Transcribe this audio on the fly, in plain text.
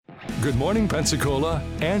Good morning, Pensacola.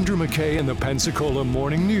 Andrew McKay and the Pensacola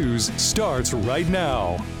Morning News starts right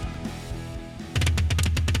now.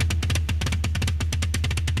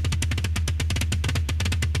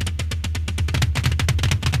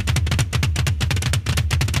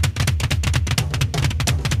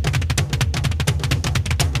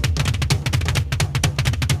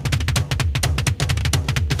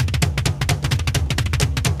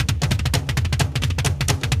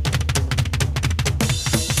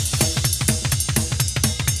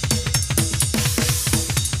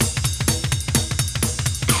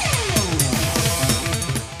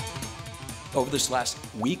 Over this last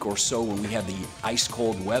week or so, when we had the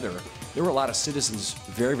ice-cold weather, there were a lot of citizens,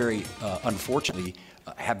 very unfortunately,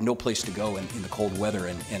 have no place to go in the cold weather.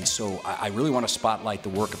 And so I really want to spotlight the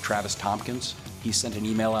work of Travis Tompkins. He sent an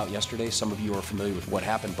email out yesterday. Some of you are familiar with what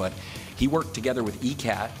happened, but he worked together with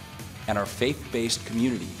ECUA and our faith-based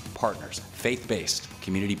community partners, faith-based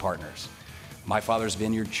community partners. My Father's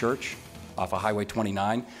Vineyard Church off of Highway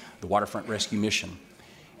 29, the Waterfront Rescue Mission.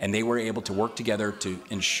 And they were able to work together to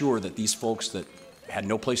ensure that these folks that had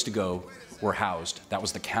no place to go were housed. That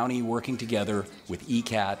was the county working together with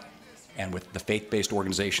ECAT and with the faith-based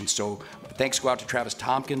organizations. So thanks go out to Travis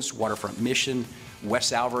Tompkins, Waterfront Mission,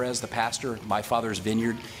 Wes Alvarez, the pastor, My Father's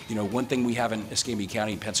Vineyard. You know, one thing we have in Escambia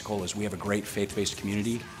County and Pensacola is we have a great faith-based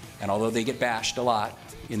community. And although they get bashed a lot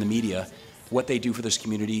in the media, what they do for this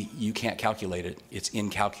community, you can't calculate it. It's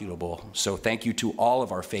incalculable. So thank you to all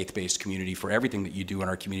of our faith-based community for everything that you do in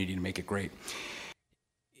our community to make it great.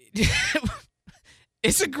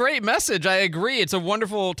 It's a great message. I agree. It's a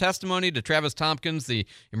wonderful testimony to Travis Tompkins, the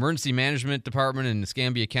Emergency Management Department in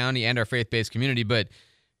Escambia County, and our faith-based community, but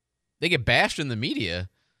they get bashed in the media.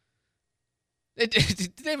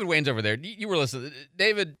 David Wayne's over there. You were listening.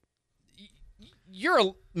 David, you're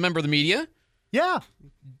a member of the media. Yeah.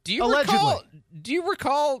 Do you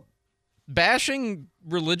recall bashing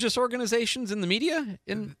religious organizations in the media?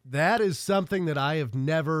 That is something that I have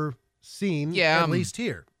never seen, at least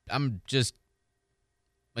here. I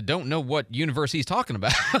don't know what universe he's talking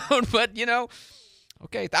about, but,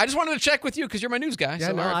 okay. I just wanted to check with you because you're my news guy. Yeah,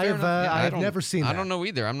 so, no, I've never seen that. I don't know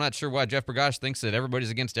either. I'm not sure why Jeff Bergosh thinks that everybody's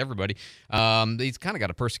against everybody. He's kind of got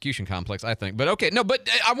a persecution complex, I think. But, okay. No, but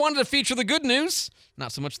I wanted to feature the good news,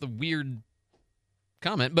 not so much the weird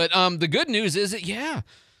comment, but the good news is that,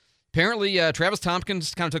 apparently Travis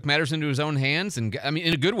Tompkins kind of took matters into his own hands, and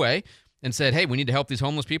in a good way, and said, hey, we need to help these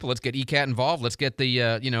homeless people. Let's get ECAT involved. Let's get the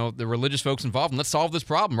the religious folks involved, and let's solve this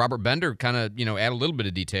problem. Robert Bender kind of add a little bit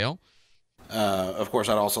of detail. Of course,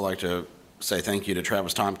 I'd also like to say thank you to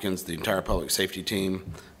Travis Tompkins, the entire public safety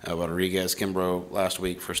team, Rodriguez, Kimbrough last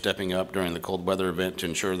week for stepping up during the cold weather event to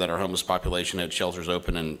ensure that our homeless population had shelters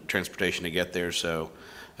open and transportation to get there. So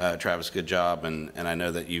Travis, good job, and I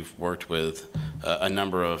know that you've worked with a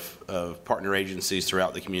number of partner agencies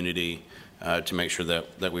throughout the community to make sure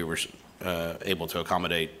that we were able to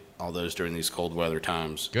accommodate all those during these cold weather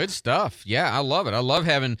times. Good stuff. Yeah, I love it. I love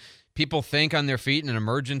having people think on their feet in an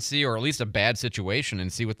emergency or at least a bad situation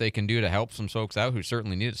and see what they can do to help some folks out who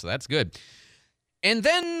certainly need it, so that's good. And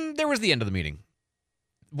then there was the end of the meeting.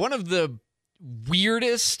 One of the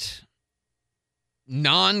weirdest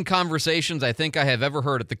non-conversations I think I have ever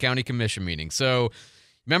heard at the county commission meeting. So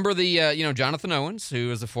remember the, Jonathan Owens,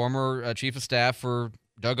 who is the former chief of staff for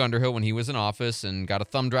Doug Underhill when he was in office and got a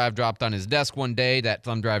thumb drive dropped on his desk one day. That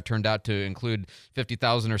thumb drive turned out to include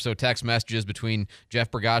 50,000 or so text messages between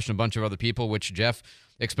Jeff Bergosh and a bunch of other people, which Jeff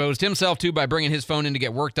exposed himself to by bringing his phone in to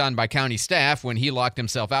get worked on by county staff when he locked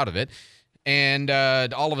himself out of it. And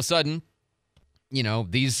all of a sudden,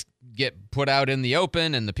 these get put out in the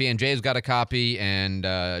open, and the P&J's got a copy, and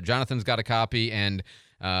Jonathan's got a copy, and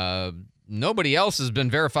nobody else has been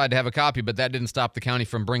verified to have a copy, but that didn't stop the county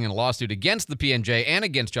from bringing a lawsuit against the P&J and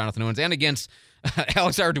against Jonathan Owens and against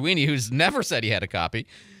Alex Arduini, who's never said he had a copy,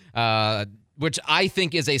 which I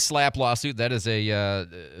think is a slap lawsuit. That is a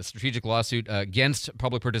strategic lawsuit against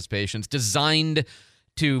public participation. It's designed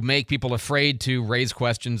to make people afraid to raise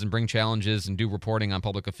questions and bring challenges and do reporting on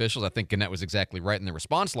public officials. I think Gannett was exactly right in the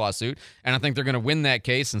response lawsuit, and I think they're going to win that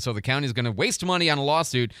case, and so the county is going to waste money on a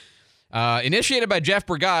lawsuit initiated by Jeff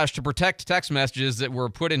Bergosh to protect text messages that were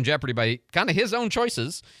put in jeopardy by kind of his own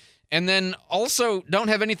choices, and then also don't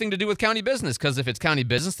have anything to do with county business, because if it's county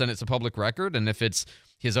business, then it's a public record, and if it's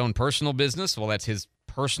his own personal business, well, that's his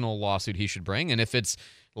personal lawsuit he should bring, and if it's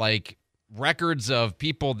like records of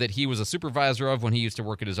people that he was a supervisor of when he used to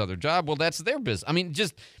work at his other job, well, that's their business. I mean,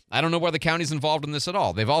 I don't know why the county's involved in this at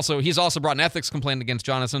all. He's also brought an ethics complaint against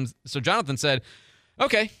Jonathan. So Jonathan said,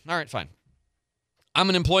 okay, all right, fine. I'm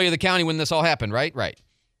an employee of the county when this all happened, right? Right.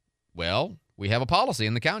 Well, we have a policy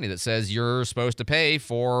in the county that says you're supposed to pay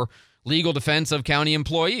for legal defense of county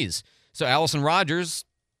employees. So Allison Rogers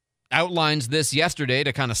outlines this yesterday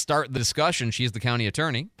to kind of start the discussion. She's the county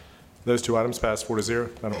attorney. Those two items pass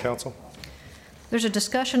 4-0. Madam Counsel. There's a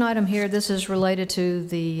discussion item here. This is related to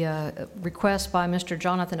the request by Mr.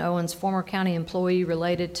 Jonathan Owens, former county employee,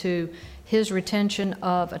 related to his retention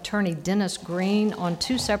of attorney Dennis Green on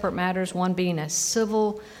two separate matters, one being a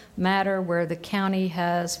civil matter where the county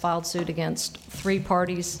has filed suit against three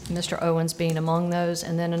parties, Mr. Owens being among those,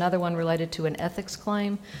 and then another one related to an ethics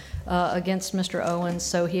claim against Mr. Owens.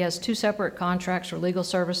 So he has two separate contracts for legal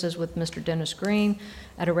services with Mr. Dennis Green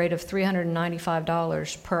at a rate of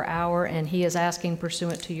 $395 per hour, and he is asking,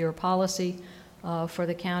 pursuant to your policy, for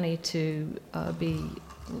the county to be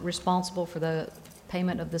responsible for the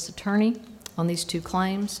payment of this attorney on these two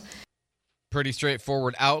claims. Pretty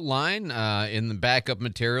straightforward outline. In the backup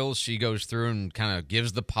materials, she goes through and kind of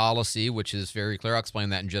gives the policy, which is very clear. I'll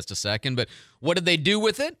explain that in just a second. But what did they do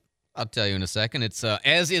with it? I'll tell you in a second. It's,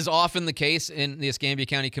 as is often the case in the Escambia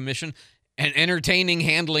County Commission, an entertaining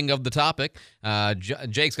handling of the topic.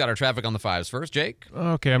 Jake's got our traffic on the fives first. Jake?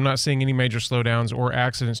 Okay, I'm not seeing any major slowdowns or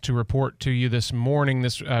accidents to report to you this morning.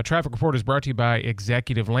 This traffic report is brought to you by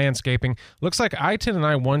Executive Landscaping. Looks like I-10 and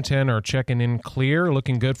I-110 are checking in clear,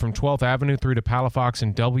 looking good from 12th Avenue through to Palafox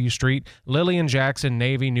and W Street. Lillian, Jackson,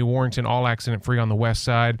 Navy, New Warrington, all accident-free on the west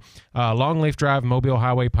side. Longleaf Drive, Mobile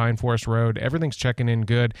Highway, Pine Forest Road, everything's checking in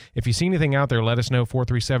good. If you see anything out there, let us know,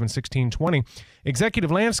 437-1620. Executive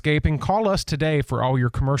Landscaping, call us today for all your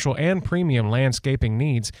commercial and premium landscaping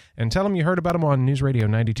needs, and tell them you heard about them on News Radio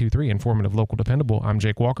 92.3, informative, local, dependable. I'm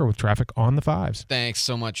Jake Walker with traffic on the fives. Thanks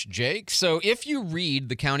so much, Jake. So if you read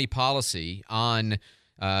the county policy on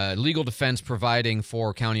legal defense providing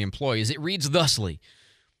for county employees, it reads thusly: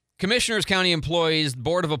 Commissioners, county employees,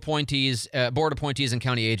 board appointees, and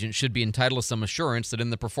county agents should be entitled to some assurance that in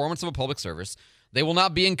the performance of a public service, they will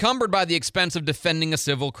not be encumbered by the expense of defending a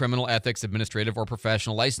civil, criminal, ethics, administrative, or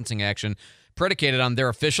professional licensing action predicated on their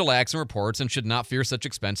official acts and reports, and should not fear such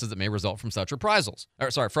expenses that may result from such reprisals.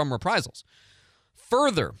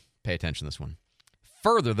 Further, pay attention to this one.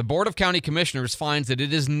 Further, the Board of County Commissioners finds that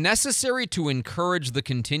it is necessary to encourage the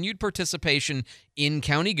continued participation in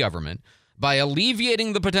county government by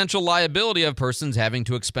alleviating the potential liability of persons having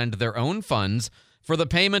to expend their own funds for the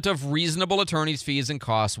payment of reasonable attorney's fees and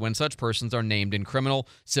costs when such persons are named in criminal,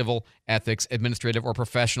 civil, ethics, administrative, or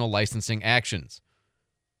professional licensing actions.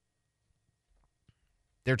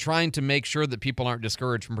 They're trying to make sure that people aren't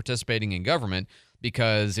discouraged from participating in government,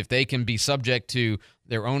 because if they can be subject to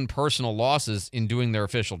their own personal losses in doing their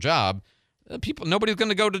official job, nobody's going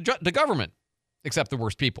to go to government except the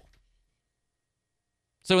worst people.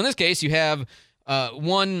 So in this case, you have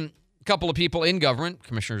one couple of people in government,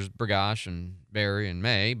 Commissioners Burgash and Berry and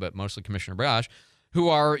May, but mostly Commissioner Burgash, who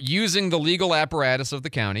are using the legal apparatus of the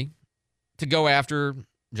county to go after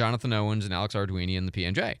Jonathan Owens and Alex Arduini and the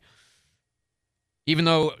P&J. Even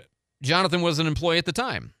though Jonathan was an employee at the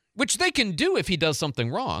time, which they can do if he does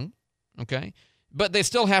something wrong, okay? But they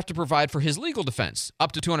still have to provide for his legal defense,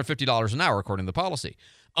 up to $250 an hour, according to the policy,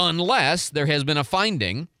 unless there has been a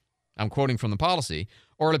finding, I'm quoting from the policy,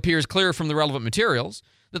 or it appears clear from the relevant materials,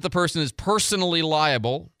 that the person is personally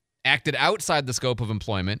liable, acted outside the scope of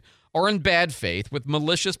employment, or in bad faith with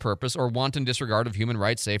malicious purpose or wanton disregard of human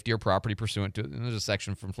rights, safety, or property pursuant to, and there's a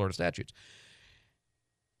section from Florida statutes.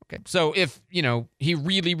 Okay, so if, he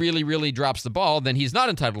really, really, really drops the ball, then he's not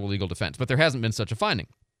entitled to legal defense, but there hasn't been such a finding.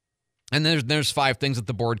 And there's 5 things that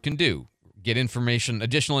the board can do. Get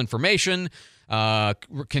additional information,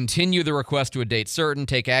 continue the request to a date certain,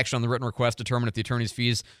 take action on the written request, determine if the attorney's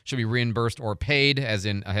fees should be reimbursed or paid, as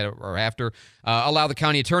in ahead or after, allow the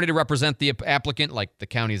county attorney to represent the applicant, like the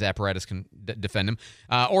county's apparatus can defend him,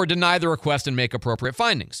 or deny the request and make appropriate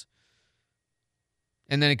findings.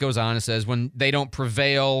 And then it goes on and says when they don't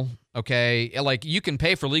prevail, okay, like you can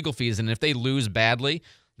pay for legal fees, and if they lose badly,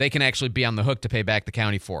 they can actually be on the hook to pay back the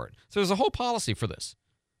county for it. So there's a whole policy for this.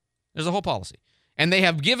 There's a whole policy. And they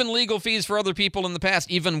have given legal fees for other people in the past,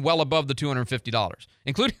 even well above the $250,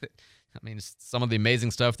 including, some of the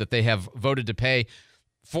amazing stuff that they have voted to pay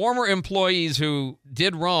former employees who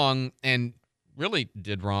did wrong and really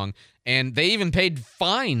did wrong, and they even paid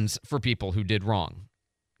fines for people who did wrong.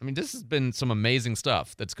 This has been some amazing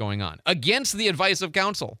stuff that's going on against the advice of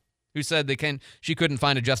counsel, who said she couldn't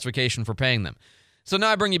find a justification for paying them. So now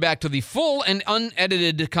I bring you back to the full and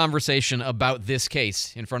unedited conversation about this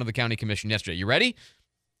case in front of the county commission yesterday. You ready?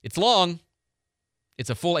 It's long.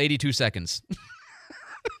 It's a full 82 seconds.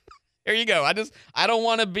 Here you go. I don't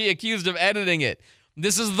want to be accused of editing it.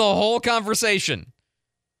 This is the whole conversation.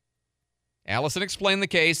 Allison explained the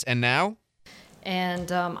case, and now?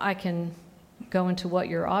 And I can go into what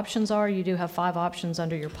your options are. You do have 5 options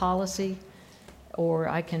under your policy, or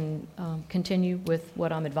I can continue with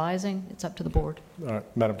what I'm advising. It's up to the board. All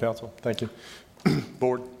right, Madam Counsel, thank you.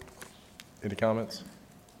 Board, any comments?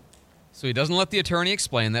 So he doesn't let the attorney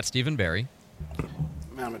explain. That's Stephen Barry.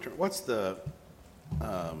 Madam Attorney, what's the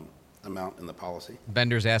amount in the policy?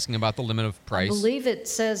 Bender's asking about the limit of price. I believe it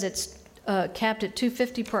says it's capped at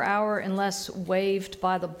 $250 per hour unless waived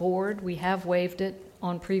by the board. We have waived it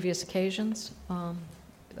on previous occasions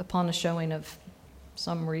upon a showing of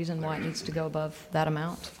some reason why it needs to go above that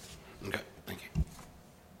amount. Okay, thank you.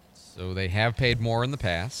 So they have paid more in the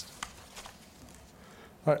past.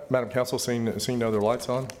 All right, Madam Counsel, seeing no other lights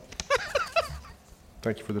on.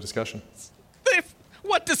 Thank you for the discussion.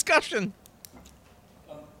 What discussion?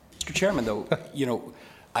 Mr. Chairman, though,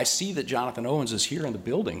 I see that Jonathan Owens is here in the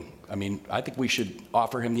building. I mean, I think we should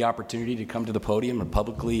offer him the opportunity to come to the podium and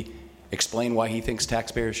publicly explain why he thinks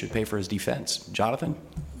taxpayers should pay for his defense. Jonathan,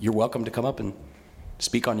 you're welcome to come up and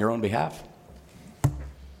speak on your own behalf. He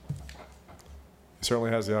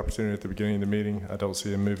certainly has the opportunity at the beginning of the meeting. I don't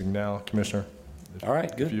see him moving now, Commissioner. All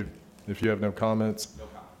right, good. If you have no comments. No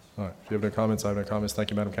comments. All right, if you have no comments, I have no comments.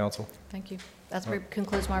 Thank you, Madam Counsel. Thank you. That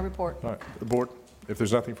concludes my report. All right, the board, if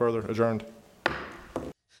there's nothing further, adjourned.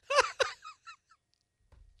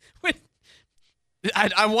 Wait,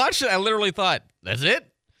 I watched it. I literally thought, that's it?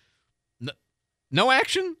 No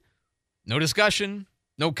action? No discussion?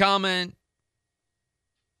 No comment?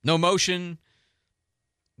 No motion?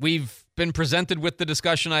 We've been presented with the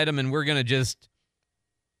discussion item, and we're going to just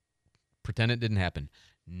pretend it didn't happen.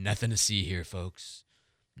 Nothing to see here, folks.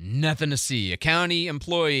 Nothing to see. A county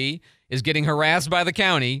employee is getting harassed by the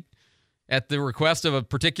county at the request of a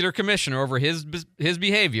particular commissioner over his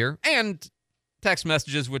behavior, and text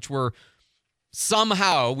messages which were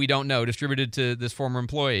somehow, we don't know, distributed to this former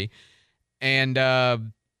employee. And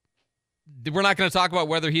we're not going to talk about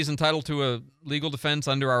whether he's entitled to a legal defense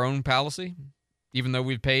under our own policy, even though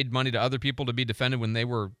we've paid money to other people to be defended when they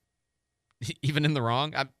were even in the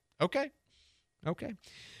wrong. Okay.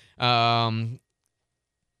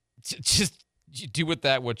 Just do with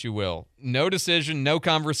that what you will. No decision, no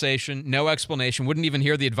conversation, no explanation. Wouldn't even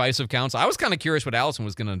hear the advice of counsel. I was kind of curious what Allison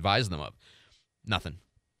was going to advise them of. Nothing.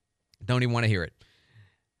 Don't even want to hear it.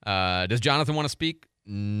 Does Jonathan want to speak?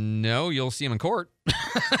 No, you'll see him in court.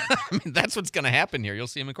 I mean, that's what's going to happen here. You'll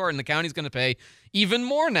see him in court, and the county's going to pay even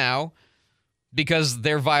more now because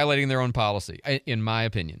they're violating their own policy, in my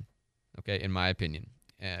opinion. Okay, in my opinion,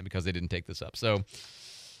 because they didn't take this up. So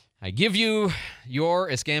I give you your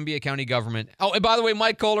Escambia County government. Oh, and by the way,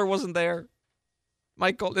 Mike Kohler wasn't there.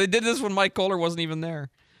 They did this when Mike Kohler wasn't even there.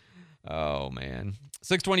 Oh, man.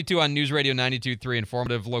 622 on News Radio 92.3,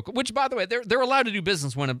 informative, local, which, by the way, they're allowed to do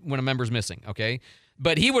business when a member's missing, okay?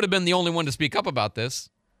 But he would have been the only one to speak up about this,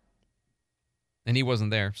 and he wasn't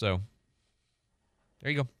there, so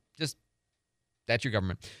there you go. Just, that's your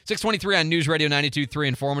government. 623 on News Radio 92.3,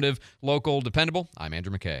 informative, local, dependable. I'm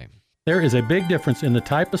Andrew McKay. There is a big difference in the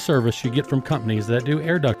type of service you get from companies that do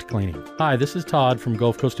air duct cleaning. Hi, this is Todd from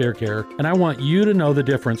Gulf Coast Air Care, and I want you to know the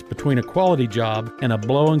difference between a quality job and a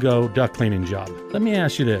blow-and-go duct cleaning job. Let me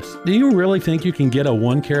ask you this. Do you really think you can get a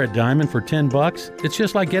 1-carat diamond for $10? It's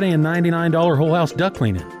just like getting a $99 whole house duct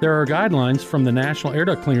cleaning. There are guidelines from the National Air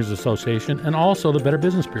Duct Cleaners Association and also the Better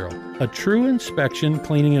Business Bureau. A true inspection,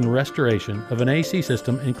 cleaning, and restoration of an AC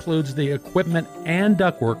system includes the equipment and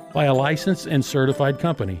ductwork by a licensed and certified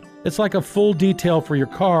company. It's like a full detail for your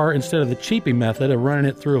car instead of the cheapy method of running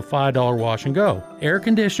it through a $5 wash and go. Air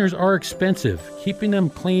conditioners are expensive. Keeping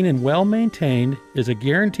them clean and well maintained is a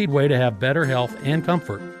guaranteed way to have better health and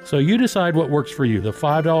comfort. So you decide what works for you, the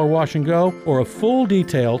 $5 wash and go or a full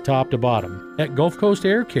detail top to bottom. At Gulf Coast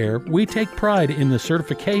Air Care, we take pride in the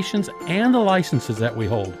certifications and the licenses that we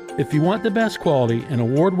hold. If you want the best quality and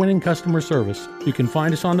award-winning customer service, you can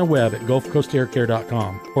find us on the web at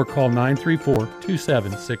gulfcoastaircare.com or call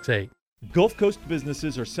 934-2768. Gulf Coast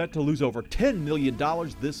businesses are set to lose over $10 million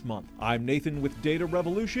this month. I'm Nathan with Data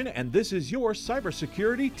Revolution, and this is your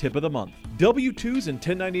cybersecurity tip of the month. W-2s and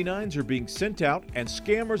 1099s are being sent out, and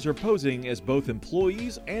scammers are posing as both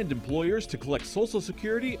employees and employers to collect Social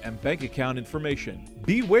Security and bank account information.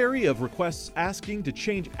 Be wary of requests asking to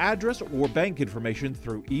change address or bank information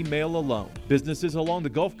through email alone. Businesses along the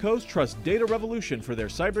Gulf Coast trust Data Revolution for their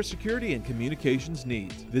cybersecurity and communications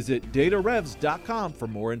needs. Visit datarevs.com for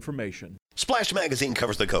more information. Splash Magazine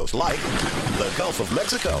covers the coast like the Gulf of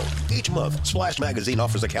Mexico. Each month, Splash Magazine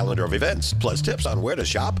offers a calendar of events, plus tips on where to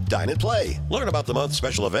shop, dine, and play. Learn about the month's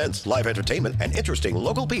special events, live entertainment, and interesting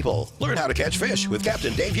local people. Learn how to catch fish with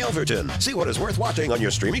Captain Dave Yelverton. See what is worth watching on your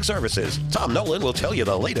streaming services. Tom Nolan will tell you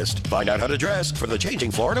the latest. Find out how to dress for the changing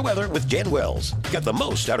Florida weather with Jen Wells. Get the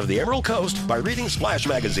most out of the Emerald Coast by reading Splash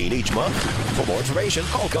Magazine each month. For more information,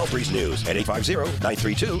 call Gulf Breeze News at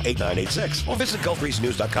 850-932-8986 or visit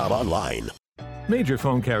gulfbreezenews.com online. Major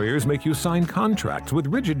phone carriers make you sign contracts with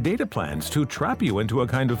rigid data plans to trap you into a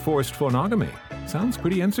kind of forced phonogamy. Sounds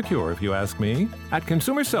pretty insecure if you ask me. At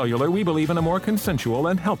Consumer Cellular, we believe in a more consensual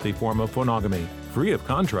and healthy form of phonogamy, free of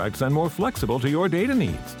contracts and more flexible to your data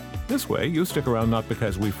needs. This way, you stick around not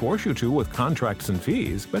because we force you to with contracts and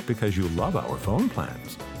fees, but because you love our phone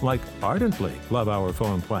plans. Like ardently love our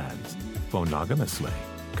phone plans. Phonogamously.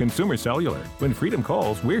 Consumer Cellular. When freedom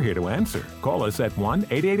calls, we're here to answer. Call us at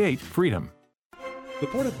 1-888-FREEDOM. The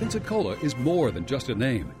Port of Pensacola is more than just a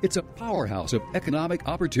name. It's a powerhouse of economic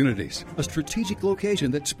opportunities, a strategic location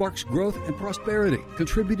that sparks growth and prosperity,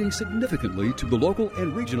 contributing significantly to the local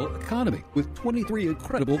and regional economy, with 23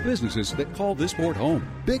 incredible businesses that call this port home.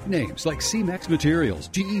 Big names like C-Max Materials,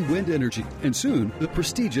 GE Wind Energy, and soon the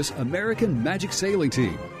prestigious American Magic Sailing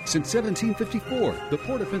Team. Since 1754, the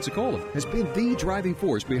Port of Pensacola has been the driving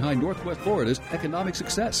force behind Northwest Florida's economic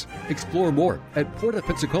success. Explore more at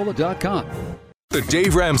portofpensacola.com. The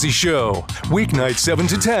Dave Ramsey Show, weeknights 7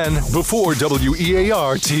 to 10 before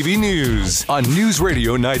WEAR TV News on News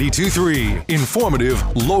Radio 92.3. Informative,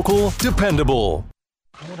 local, dependable.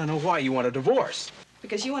 I want to know why you want a divorce.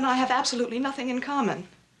 Because you and I have absolutely nothing in common.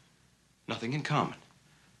 Nothing in common.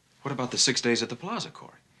 What about the 6 days at the Plaza,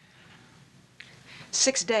 Corey?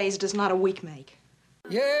 6 days does not a week make.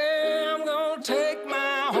 Yeah, I'm gonna take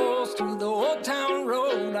my horse through the old town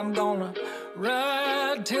road. I'm gonna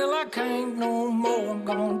ride till I can't no more. I'm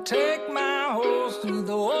gonna take my horse through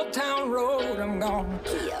the old town road. I'm gonna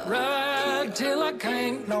ride till I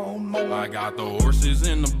can't no more. I got the horses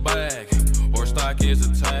in the back, horse stock is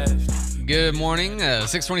attached. Good morning,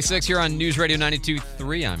 626 here on News Radio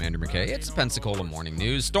 92.3. I'm Andrew McKay. It's the Pensacola Morning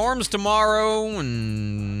News. Storms tomorrow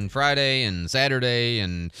and Friday and Saturday,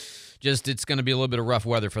 and just it's going to be a little bit of rough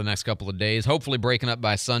weather for the next couple of days. Hopefully breaking up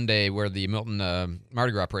by Sunday, where the Milton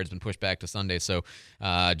Mardi Gras parade has been pushed back to Sunday. So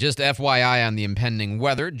just FYI on the impending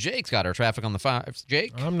weather. Jake's got our traffic on the 5s.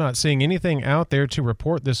 Jake? I'm not seeing anything out there to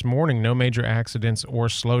report this morning. No major accidents or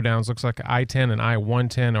slowdowns. Looks like I-10 and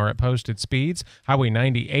I-110 are at posted speeds. Highway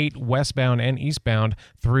 98 westbound and eastbound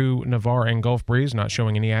through Navarre and Gulf Breeze. Not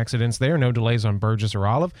showing any accidents there. No delays on Burgess or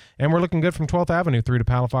Olive. And we're looking good from 12th Avenue through to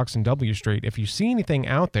Palafox and W Street. If you see anything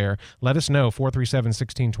out there, let us know.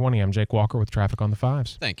 437-1620. I'm Jake Walker with traffic on the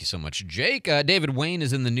 5s. Thank you so much, Jake. David Wayne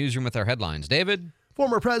is in the newsroom with our headlines. David?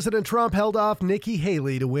 Former President Trump held off Nikki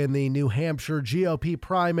Haley to win the New Hampshire GOP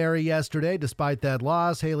primary yesterday. Despite that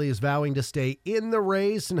loss, Haley is vowing to stay in the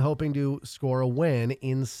race and hoping to score a win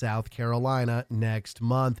in South Carolina next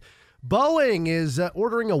month. Boeing is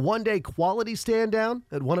ordering a one-day quality stand-down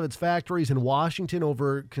at one of its factories in Washington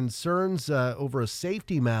over concerns over a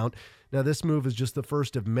safety mount. Now, this move is just the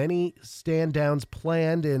first of many stand-downs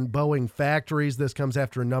planned in Boeing factories. This comes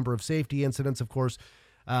after a number of safety incidents. Of course,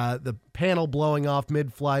 the panel blowing off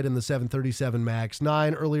mid-flight in the 737 MAX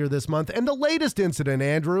 9 earlier this month. And the latest incident,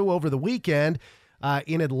 Andrew, over the weekend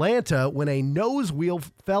in Atlanta when a nose wheel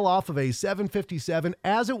fell off of a 757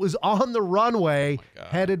 as it was on the runway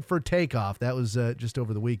headed for takeoff. That was just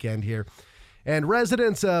over the weekend here. And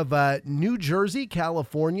residents of New Jersey,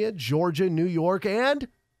 California, Georgia, New York, and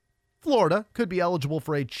Florida could be eligible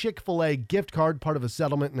for a Chick-fil-A gift card, part of a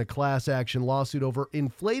settlement in a class action lawsuit over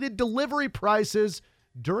inflated delivery prices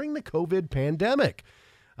during the COVID pandemic.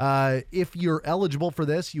 If you're eligible for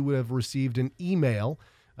this, you would have received an email.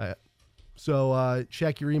 So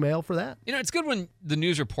check your email for that. You know, it's good when the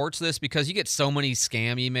news reports this because you get so many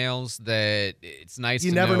scam emails that it's nice to know.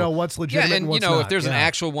 You never know what's legitimate and what's not. If there's an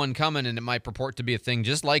actual one coming and it might purport to be a thing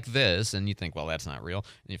just like this, and you think, well, that's not real.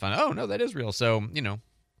 And you find, oh, no, that is real. So,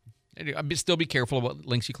 still be careful of what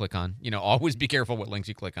links you click on. Always be careful what links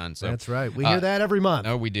you click on. So that's right. We hear that every month.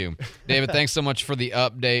 No, we do. David, thanks so much for the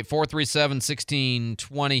update.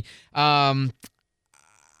 437-1620.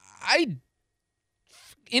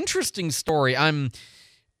 Interesting story. I'm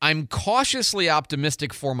cautiously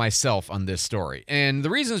optimistic for myself on this story. And the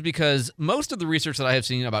reason is because most of the research that I have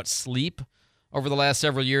seen about sleep over the last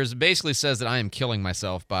several years basically says that I am killing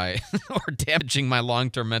myself by or damaging my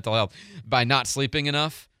long-term mental health by not sleeping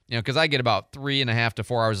enough. Because I get about 3.5 to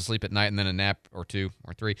 4 hours of sleep at night and then a nap or 2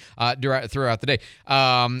 or 3 throughout the day.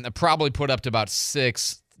 I probably put up to about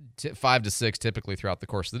 5 to 6 typically throughout the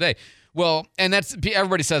course of the day. Well, and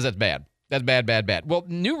everybody says that's bad. That's bad, bad, bad. Well,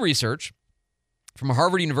 new research from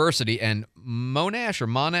Harvard University and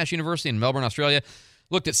Monash University in Melbourne, Australia,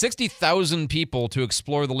 looked at 60,000 people to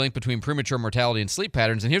explore the link between premature mortality and sleep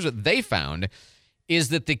patterns. And here's what they found, is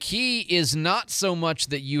that the key is not so much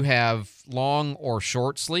that you have long or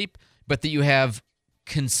short sleep, but that you have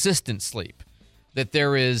consistent sleep. That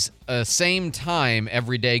there is a same time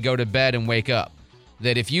every day, go to bed and wake up.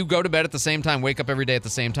 That if you go to bed at the same time, wake up every day at the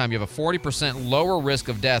same time, you have a 40% lower risk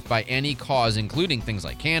of death by any cause, including things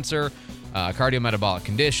like cancer, cardiometabolic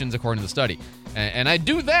conditions, according to the study. And I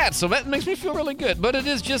do that, so that makes me feel really good. But it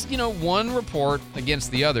is just, one report against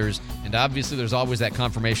the others. And obviously there's always that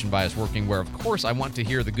confirmation bias working where, of course, I want to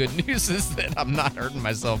hear the good news is that I'm not hurting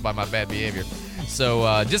myself by my bad behavior.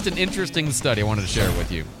 So just an interesting study I wanted to share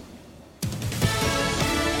with you.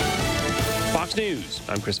 Fox News,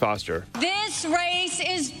 I'm Chris Foster. This race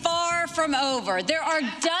is far from over. There are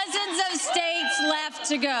dozens of states left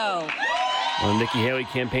to go. Well, Nikki Haley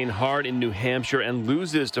campaigned hard in New Hampshire and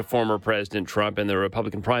loses to former President Trump in the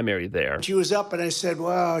Republican primary there. She was up and I said,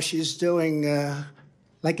 wow, she's doing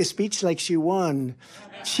like a speech like she won.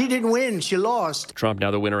 She didn't win, she lost. Trump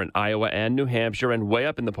now the winner in Iowa and New Hampshire and way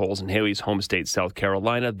up in the polls in Haley's home state, South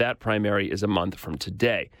Carolina. That primary is a month from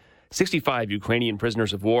today. 65 Ukrainian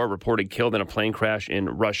prisoners of war reported killed in a plane crash in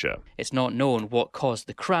Russia. It's not known what caused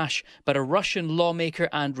the crash, but a Russian lawmaker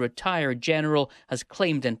and retired general has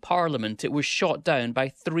claimed in parliament it was shot down by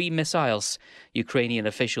 3 missiles. Ukrainian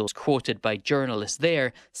officials quoted by journalists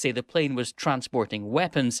there say the plane was transporting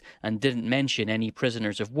weapons and didn't mention any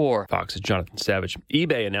prisoners of war. Fox's Jonathan Savage.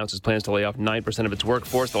 eBay announces plans to lay off 9% of its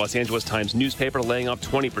workforce. The Los Angeles Times newspaper laying off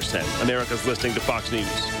 20%. America's listening to Fox News.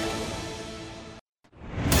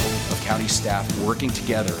 County staff working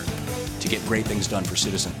together to get great things done for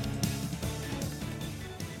citizens.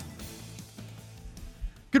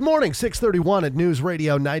 Good morning, 6:31 at News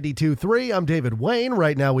Radio 92.3. I'm David Wayne.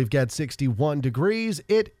 Right now we've got 61 degrees.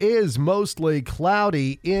 It is mostly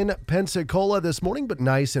cloudy in Pensacola this morning, but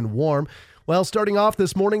nice and warm. Well, starting off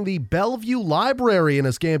this morning, the Bellevue Library in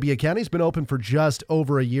Escambia County has been open for just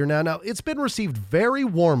over a year now. Now, it's been received very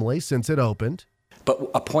warmly since it opened.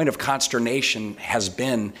 But a point of consternation has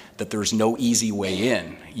been that there's no easy way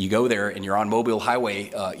in. You go there and you're on Mobile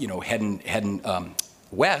Highway, heading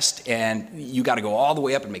west, and you got to go all the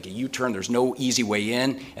way up and make a U-turn. There's no easy way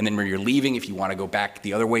in. And then when you're leaving, if you want to go back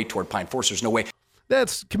the other way toward Pine Forest, there's no way.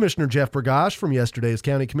 That's Commissioner Jeff Burgash from yesterday's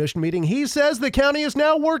County Commission meeting. He says the county is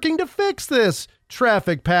now working to fix this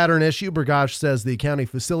traffic pattern issue. Burgash says the County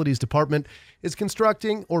Facilities Department is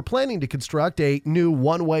constructing or planning to construct a new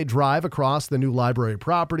one-way drive across the new library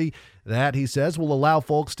property. That, he says, will allow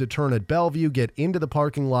folks to turn at Bellevue, get into the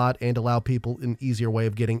parking lot, and allow people an easier way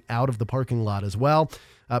of getting out of the parking lot as well.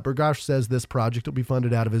 Burgash says this project will be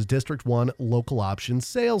funded out of his District 1 local option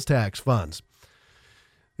sales tax funds.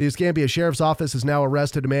 The Escambia Sheriff's Office has now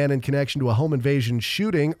arrested a man in connection to a home invasion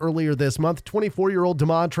shooting. Earlier this month, 24-year-old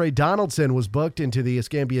DeMontre Donaldson was booked into the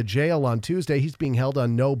Escambia jail on Tuesday. He's being held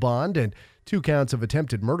on no bond and 2 counts of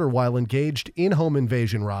attempted murder while engaged in home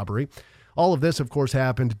invasion robbery. All of this, of course,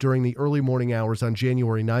 happened during the early morning hours on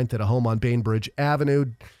January 9th at a home on Bainbridge Avenue.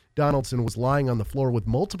 Donaldson was lying on the floor with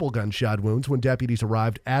multiple gunshot wounds when deputies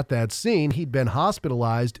arrived at that scene. He'd been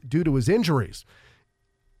hospitalized due to his injuries.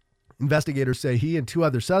 Investigators say he and 2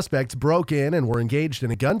 other suspects broke in and were engaged in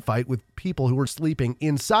a gunfight with people who were sleeping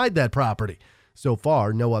inside that property. So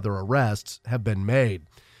far, no other arrests have been made.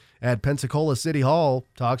 At Pensacola City Hall,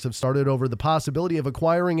 talks have started over the possibility of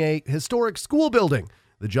acquiring a historic school building,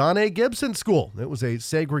 the John A. Gibson School. It was a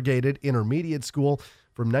segregated intermediate school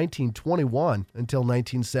from 1921 until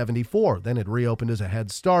 1974. Then it reopened as a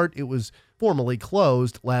Head Start. It was formally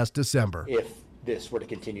closed last December. If this were to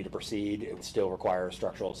continue to proceed, it would still require a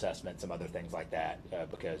structural assessment, some other things like that,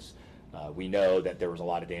 because we know that there was a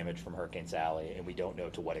lot of damage from Hurricane Sally, and we don't know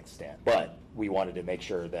to what extent. But we wanted to make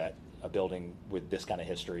sure that a building with this kind of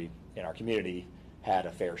history in our community had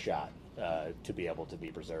a fair shot to be able to be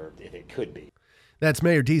preserved if it could be. That's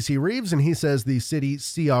Mayor D.C. Reeves, and he says the city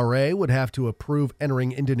CRA would have to approve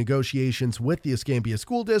entering into negotiations with the Escambia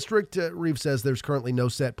School District. Reeves says there's currently no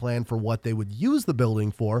set plan for what they would use the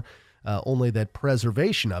building for, only that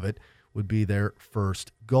preservation of it would be their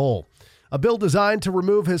first goal. A bill designed to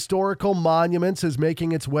remove historical monuments is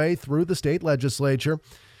making its way through the state legislature.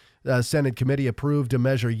 The Senate committee approved a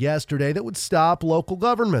measure yesterday that would stop local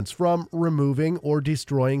governments from removing or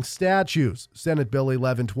destroying statues. Senate Bill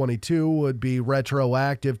 1122 would be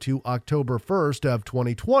retroactive to October 1st of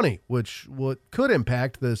 2020, which could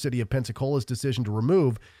impact the city of Pensacola's decision to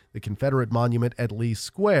remove the Confederate monument at Lee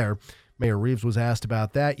Square. Mayor Reeves was asked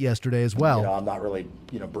about that yesterday as well. I'm not really,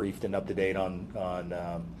 briefed and up to date on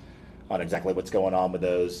exactly what's going on with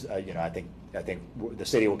those. I think the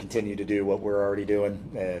city will continue to do what we're already doing,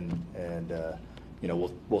 and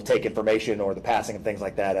we'll take information or the passing of things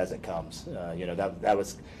like that as it comes. That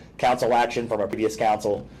was council action from a previous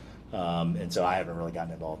council. And so I haven't really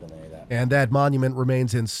gotten involved in any of that. And that monument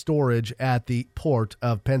remains in storage at the Port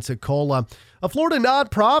of Pensacola. A Florida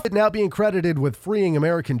nonprofit now being credited with freeing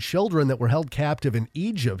American children that were held captive in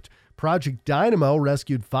Egypt. Project Dynamo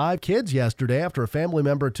rescued 5 kids yesterday after a family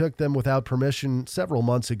member took them without permission several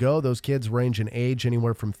months ago. Those kids range in age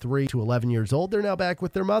anywhere from 3 to 11 years old. They're now back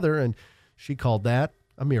with their mother, and she called that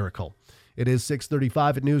a miracle. It is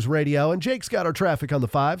 6:35 at News Radio, and Jake's got our traffic on the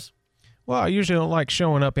 5s. Well, I usually don't like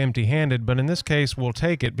showing up empty-handed, but in this case, we'll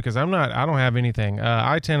take it because I don't have anything.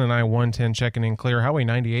 I-10 and I-110 checking in clear. Highway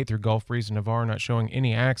 98 through Gulf Breeze and Navarre, not showing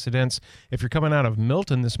any accidents. If you're coming out of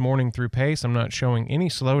Milton this morning through Pace, I'm not showing any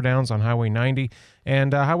slowdowns on Highway 90.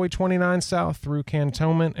 And Highway 29 south through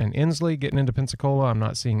Cantonment and Inslee, getting into Pensacola, I'm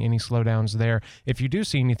not seeing any slowdowns there. If you do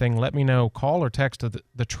see anything, let me know. Call or text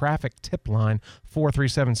the traffic tip line,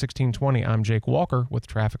 437-1620. I'm Jake Walker with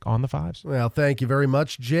Traffic on the 5s. Well, thank you very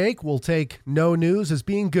much, Jake. We'll take no news as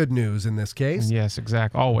being good news in this case. Yes,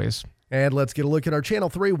 exactly. Always. And let's get a look at our Channel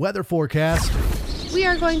 3 weather forecast. We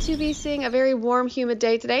are going to be seeing a very warm, humid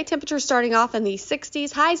day today. Temperatures starting off in the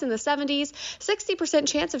 60s, highs in the 70s, 60%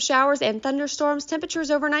 chance of showers and thunderstorms. Temperatures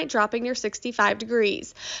overnight dropping near 65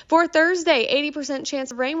 degrees. For Thursday, 80%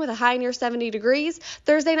 chance of rain with a high near 70 degrees.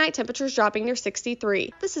 Thursday night, temperatures dropping near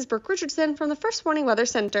 63. This is Brooke Richardson from the First Warning Weather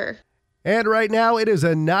Center. And right now, it is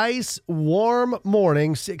a nice, warm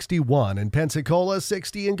morning, 61 in Pensacola,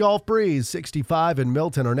 60 in Gulf Breeze, 65 in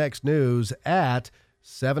Milton. Our next news at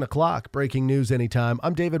 7 o'clock. Breaking news anytime.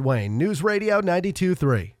 I'm David Wayne, News Radio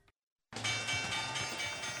 92.3.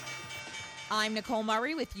 I'm Nicole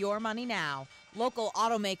Murray with Your Money Now. Local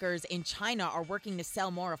automakers in China are working to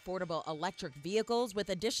sell more affordable electric vehicles with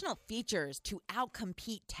additional features to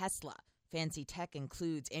outcompete Tesla. Fancy tech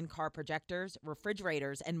includes in-car projectors,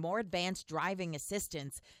 refrigerators, and more advanced driving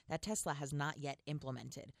assistance that Tesla has not yet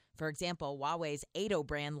implemented. For example, Huawei's Ado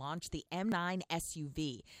brand launched the M9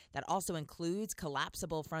 SUV that also includes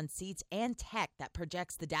collapsible front seats and tech that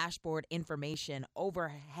projects the dashboard information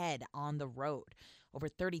overhead on the road. Over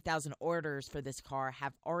 30,000 orders for this car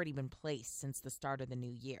have already been placed since the start of the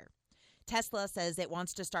new year. Tesla says it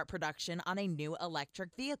wants to start production on a new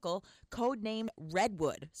electric vehicle, codenamed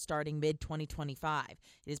Redwood, starting mid-2025. It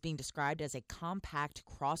is being described as a compact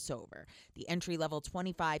crossover. The entry-level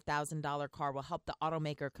 $25,000 car will help the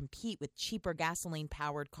automaker compete with cheaper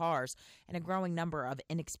gasoline-powered cars and a growing number of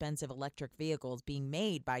inexpensive electric vehicles being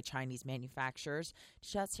made by Chinese manufacturers,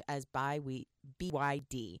 such as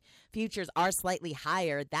BYD. Futures are slightly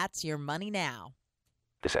higher. That's Your Money Now.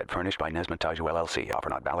 This ad furnished by Nesmith Taju LLC. Offer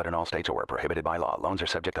not valid in all states or where prohibited by law. Loans are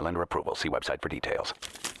subject to lender approval. See website for details.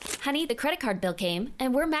 Honey, the credit card bill came,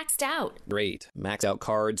 and we're maxed out. Great. Maxed out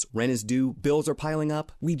cards, rent is due, bills are piling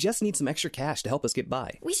up. We just need some extra cash to help us get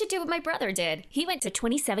by. We should do what my brother did. He went to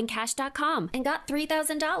 27cash.com and got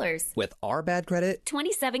 $3,000. With our bad credit?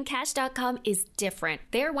 27cash.com is different.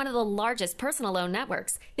 They're one of the largest personal loan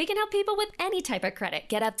networks. They can help people with any type of credit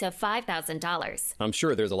get up to $5,000. I'm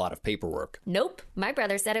sure there's a lot of paperwork. Nope. My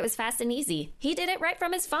brother said it was fast and easy. He did it right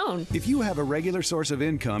from his phone. If you have a regular source of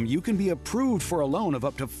income, you can be approved for a loan of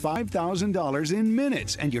up to $5,000 in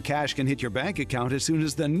minutes, and your cash can hit your bank account as soon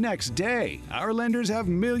as the next day. Our lenders have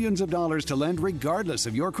millions of dollars to lend regardless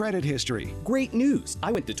of your credit history. Great news!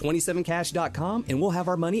 I went to 27cash.com and we'll have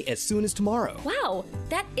our money as soon as tomorrow. Wow,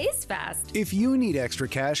 that is fast. If you need extra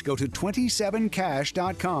cash, go to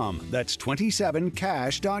 27cash.com. That's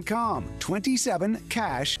 27cash.com.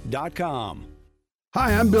 27cash.com.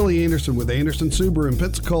 Hi, I'm Billy Anderson with Anderson Subaru in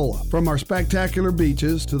Pensacola. From our spectacular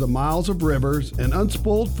beaches to the miles of rivers and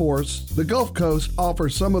unspoiled forests, the Gulf Coast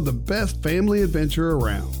offers some of the best family adventure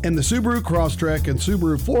around. And the Subaru Crosstrek and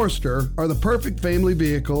Subaru Forester are the perfect family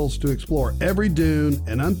vehicles to explore every dune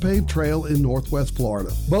and unpaved trail in Northwest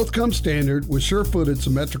Florida. Both come standard with sure-footed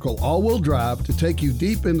symmetrical all-wheel drive to take you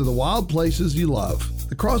deep into the wild places you love.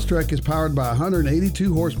 The Crosstrek is powered by a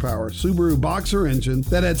 182 horsepower Subaru Boxer engine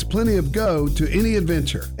that adds plenty of go to any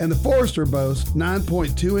adventure. And the Forester boasts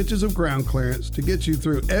 9.2 inches of ground clearance to get you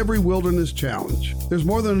through every wilderness challenge. There's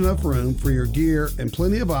more than enough room for your gear and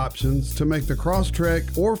plenty of options to make the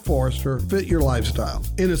Crosstrek or Forester fit your lifestyle.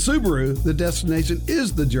 In a Subaru, the destination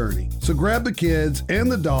is the journey. So grab the kids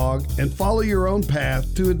and the dog and follow your own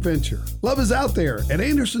path to adventure. Love is out there at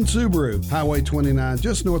Anderson Subaru, Highway 29,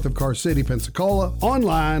 just north of Car City, Pensacola.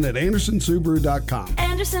 Online at AndersonSubaru.com.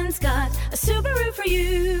 Anderson's got a Subaru for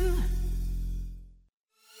you.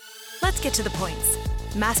 Let's get to the points.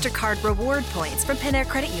 MasterCard Reward Points from Penair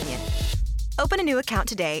Credit Union. Open a new account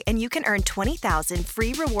today and you can earn 20,000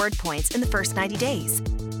 free reward points in the first 90 days.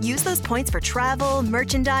 Use those points for travel,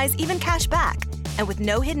 merchandise, even cash back. And with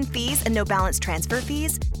no hidden fees and no balance transfer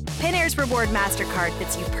fees, Penair's Reward MasterCard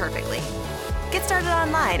fits you perfectly. Get started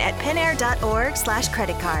online at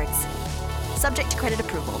penair.org/creditcards. Subject to credit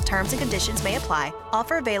approval. Terms and conditions may apply.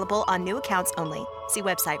 Offer available on new accounts only. See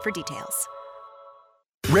website for details.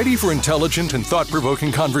 Ready for intelligent and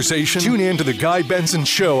thought-provoking conversation? Tune in to The Guy Benson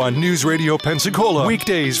Show on News Radio Pensacola.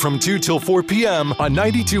 Weekdays from 2 till 4 p.m. on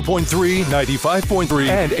 92.3, 95.3,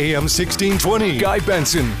 and AM 1620. Guy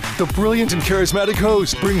Benson, the brilliant and charismatic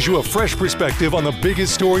host, brings you a fresh perspective on the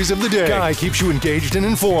biggest stories of the day. Guy keeps you engaged and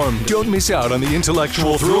informed. Don't miss out on the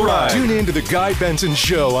intellectual thrill ride. Tune in to The Guy Benson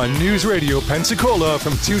Show on News Radio Pensacola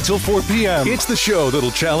from 2 till 4 p.m. It's the show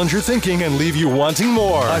that'll challenge your thinking and leave you wanting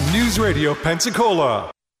more on News Radio Pensacola.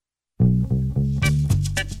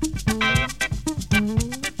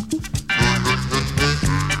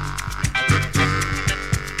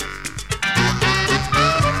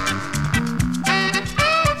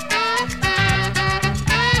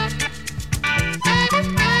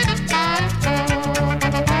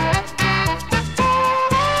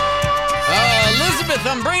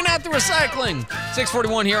 I'm bringing out the recycling.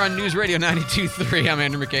 641 here on News Radio 92.3. I'm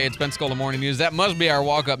Andrew McKay. It's Pensacola Morning News. That must be our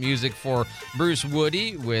walk-up music for Bruce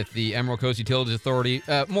Woody with the Emerald Coast Utilities Authority,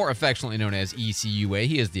 more affectionately known as ECUA.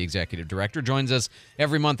 He is the executive director. Joins us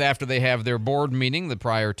every month after they have their board meeting the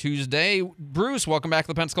prior Tuesday. Bruce, welcome back to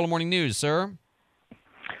the Pensacola Morning News, sir.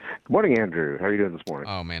 Good morning, Andrew. How are you doing this morning?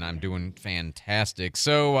 Oh, man, I'm doing fantastic.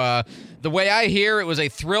 So the way I hear, it was a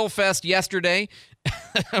thrill fest yesterday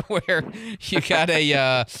where you got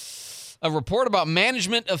a report about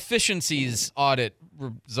management efficiencies audit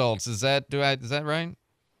results. Is that right?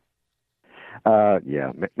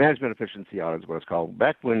 Yeah, management efficiency audit is what it's called.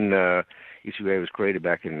 Back when ECUA was created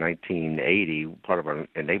back in 1980, part of our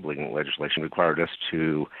enabling legislation required us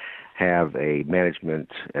to have a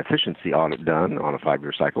management efficiency audit done on a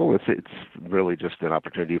 5-year cycle. It's really just an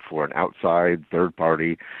opportunity for an outside third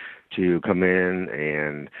party to come in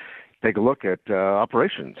and take a look at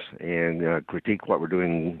operations and critique what we're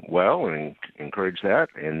doing well and encourage that,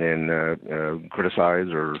 and then criticize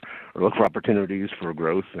or look for opportunities for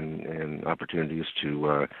growth and opportunities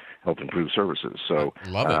to help improve services. So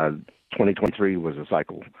 2023 was a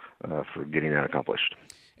cycle for getting that accomplished.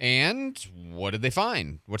 And what did they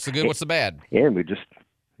find? What's the good? What's the bad? And we just,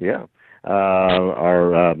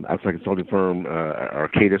 our outside consulting firm,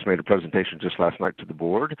 Arcadis, made a presentation just last night to the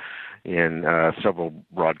board in several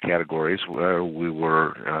broad categories. We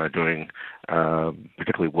were doing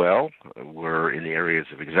particularly well. We're in the areas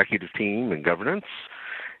of executive team and governance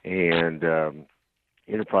and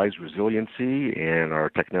enterprise resiliency and our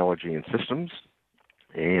technology and systems.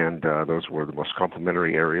 And those were the most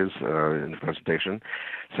complementary areas in the presentation.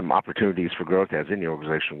 Some opportunities for growth, as any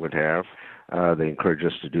organization would have. They encourage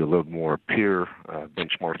us to do a little more peer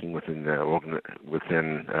benchmarking within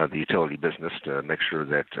the utility business to make sure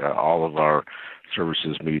that all of our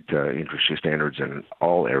services meet industry standards in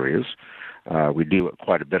all areas. We do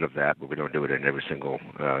quite a bit of that, but we don't do it in every single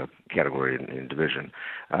category and division.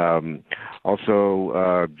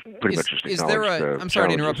 Also, pretty much just acknowledge I'm sorry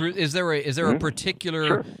to interrupt. Is there Mm-hmm. a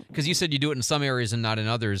particular, because you said you do it in some areas and not in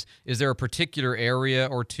others, is there a particular area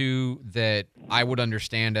or two that I would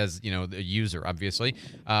understand as, the user, obviously,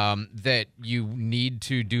 that you need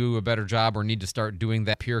to do a better job or need to start doing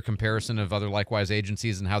that peer comparison of other likewise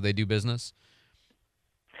agencies and how they do business?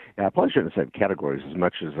 Yeah, I probably shouldn't have said categories as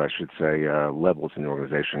much as I should say levels in the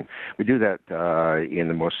organization. We do that in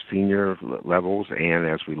the most senior levels, and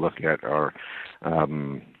as we look at our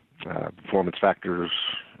performance factors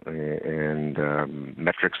and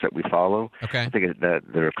metrics that we follow. Okay. I think that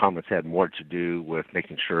their comments had more to do with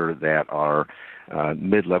making sure that our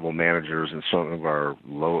mid-level managers and some of our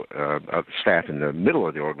low staff in the middle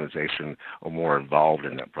of the organization are more involved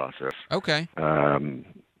in that process. Okay.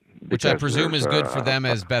 Which I presume is good for them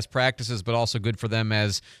as best practices, but also good for them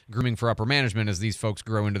as grooming for upper management as these folks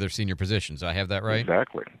grow into their senior positions. I have that right?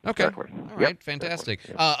 Exactly. Okay. Exactly. All right. Fantastic.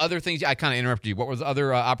 Exactly. Yep. Other things, I kind of interrupted you. What was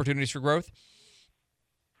other opportunities for growth?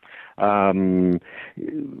 Doing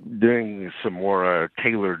some more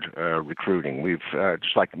tailored recruiting. We've,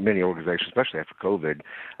 just like many organizations, especially after COVID,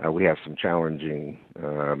 we have some challenging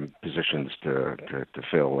positions to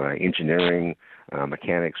fill. Engineering,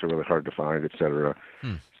 mechanics are really hard to find, et cetera.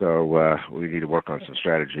 So we need to work on some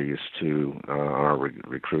strategies to our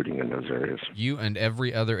recruiting in those areas. You and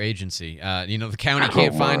every other agency. The county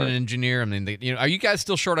can't find an engineer. I mean, are you guys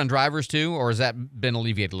still short on drivers too, or has that been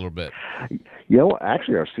alleviated a little bit?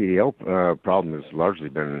 Actually, our CDL problem has largely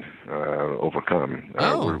been overcome.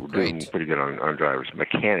 We're doing pretty good on drivers.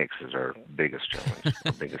 Mechanics is our biggest challenge,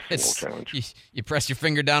 our biggest single challenge. You press your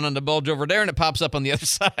finger down on the bulge over there, and it pops up on the other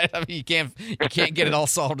side. I mean, you can't get it all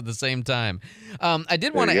solved at the same time. I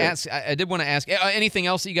did want to ask. Anything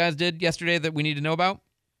else that you guys did yesterday that we need to know about?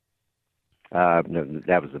 No,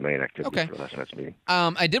 that was the main activity for last night's meeting.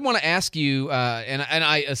 I did want to ask you, and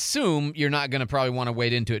I assume you're not going to probably want to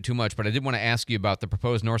wade into it too much, but I did want to ask you about the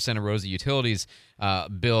proposed North Santa Rosa Utilities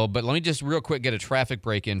bill. But let me just real quick get a traffic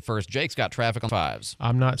break in first. Jake's got traffic on 5s.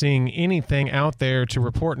 I'm not seeing anything out there to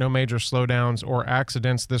report no major slowdowns or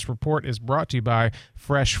accidents. This report is brought to you by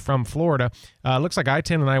Fresh from Florida. Looks like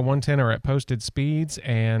I-10 and I-110 are at posted speeds,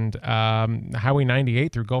 and Highway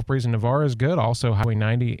 98 through Gulf Breeze and Navarre is good. Also, Highway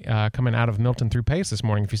 90 coming out of Milton through Pace this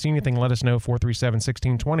morning. If you see anything, let us know,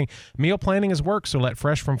 437-1620. Meal planning is work, so let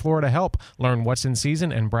Fresh from Florida help. Learn what's in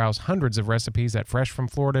season and browse hundreds of recipes at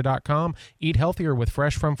freshfromflorida.com. Eat healthier with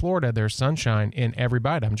Fresh from Florida. There's sunshine in every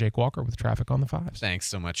bite. I'm Jake Walker with Traffic on the 5s. Thanks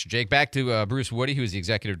so much, Jake. Back to Bruce Woody, who's the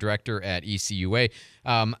executive director at ECUA.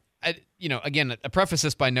 Again, I preface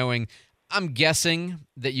this by knowing I'm guessing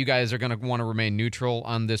that you guys are going to want to remain neutral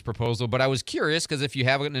on this proposal, but I was curious because if you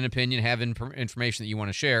have an opinion, have information that you want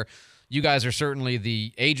to share, you guys are certainly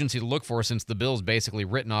the agency to look for since the bill is basically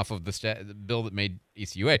written off of the bill that made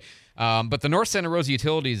ECUA. But the North Santa Rosa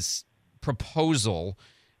Utilities proposal,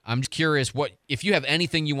 I'm just curious if you have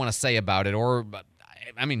anything you want to say about it, or,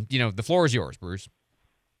 I mean, the floor is yours, Bruce.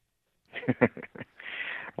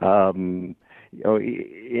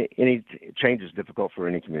 Any change is difficult for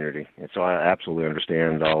any community, and so I absolutely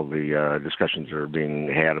understand all the discussions that are being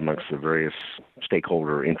had amongst the various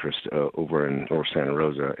stakeholder interests over in North Santa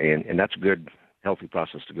Rosa, and that's a good, healthy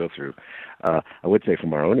process to go through. I would say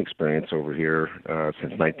from our own experience over here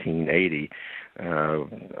since 1980,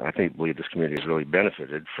 I believe this community has really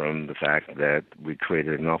benefited from the fact that we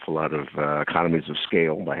created an awful lot of economies of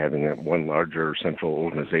scale by having one larger central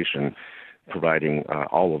organization providing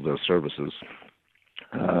all of those services.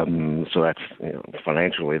 So that's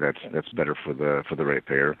financially that's better for the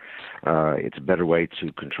ratepayer. It's a better way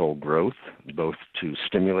to control growth, both to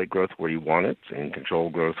stimulate growth where you want it and control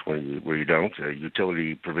growth where you don't.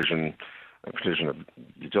 Utility provision of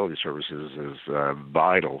utility services is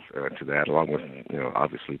vital to that, along with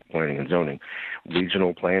obviously planning and zoning.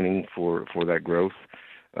 Regional planning for that growth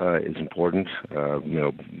is important.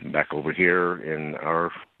 Back over here in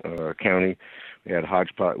our county, we had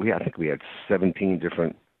hodgepodge. I think we had 17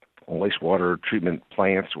 different wastewater treatment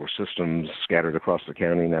plants or systems scattered across the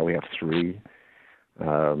county. Now we have 3.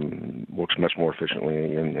 Works much more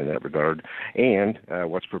efficiently in that regard. And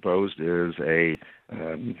what's proposed is a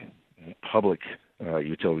public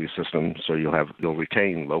utility system, so you'll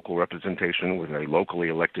retain local representation with a locally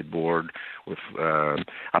elected board with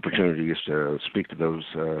opportunities to speak to those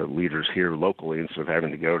leaders here locally instead of having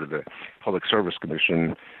to go to the Public Service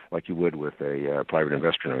Commission like you would with a private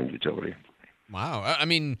investor-owned utility. Wow. I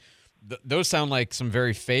mean, those sound like some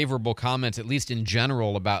very favorable comments, at least in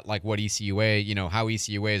general, about like what ECUA, how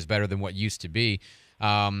ECUA is better than what used to be.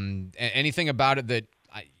 Anything about it that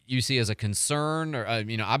you see as a concern, or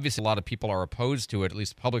obviously a lot of people are opposed to it. At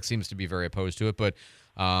least the public seems to be very opposed to it. But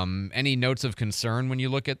any notes of concern when you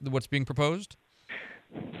look at what's being proposed?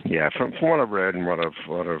 Yeah, from what I've read and what I've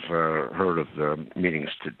heard of the meetings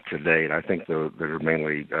to date, I think they're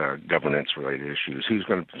mainly governance-related issues. Who's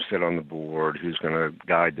going to sit on the board? Who's going to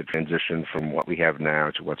guide the transition from what we have now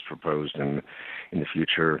to what's proposed in the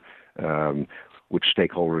future? Which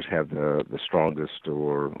stakeholders have the strongest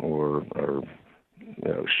or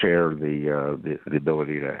share the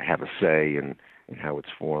ability to have a say in how it's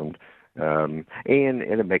formed. And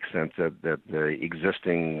it makes sense that the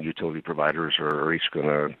existing utility providers are each going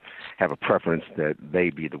to have a preference that they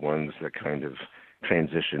be the ones that kind of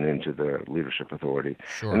transition into the leadership authority.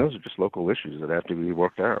 Sure. And those are just local issues that have to be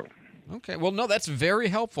worked out. Okay. Well, no, that's very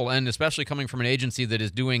helpful, and especially coming from an agency that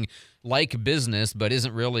is doing like business but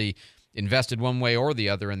isn't really invested one way or the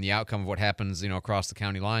other in the outcome of what happens, across the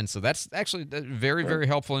county line. So that's actually very, very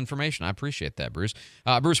helpful information. I appreciate that, Bruce.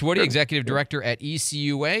 Bruce Woody, Executive Director at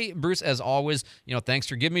ECUA. Bruce, as always, thanks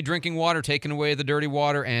for giving me drinking water, taking away the dirty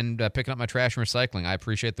water, and picking up my trash and recycling. I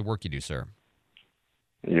appreciate the work you do, sir.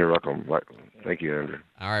 You're welcome. Thank you, Andrew.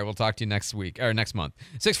 All right, we'll talk to you next month.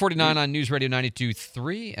 6:49 on News Radio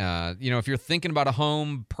 92.3. If you're thinking about a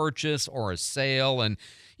home purchase or a sale, and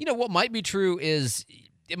what might be true is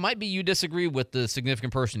it might be you disagree with the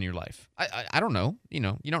significant person in your life. I don't know. You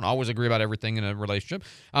don't always agree about everything in a relationship.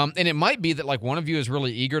 And it might be that like one of you is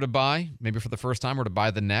really eager to buy, maybe for the first time, or to buy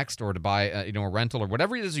the next, or to buy a rental or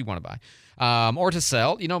whatever it is you want to buy, or to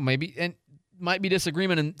sell. Maybe, and might be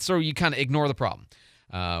disagreement, and so you kind of ignore the problem.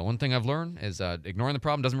 One thing I've learned is ignoring the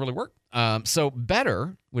problem doesn't really work. So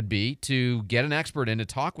better would be to get an expert in to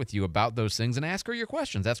talk with you about those things and ask her your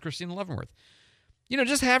questions. That's Christina Leavenworth.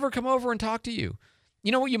 Just have her come over and talk to you.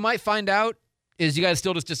 What you might find out is you guys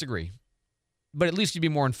still just disagree, but at least you'd be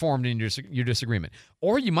more informed in your disagreement.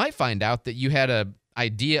 Or you might find out that you had an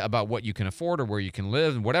idea about what you can afford or where you can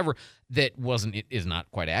live and whatever that is not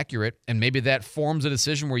quite accurate, and maybe that forms a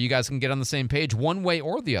decision where you guys can get on the same page one way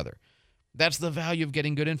or the other. That's the value of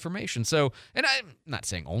getting good information. So, and I'm not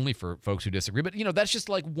saying only for folks who disagree, but, that's just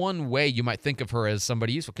like one way you might think of her as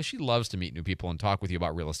somebody useful, because she loves to meet new people and talk with you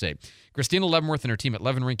about real estate. Christina Leavenworth and her team at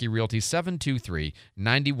Levin Rinke Realty,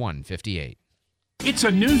 723-9158. It's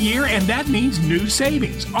a new year, and that means new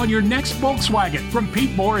savings on your next Volkswagen from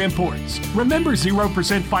Pete Moore Imports. Remember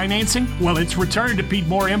 0% financing? Well, it's returned to Pete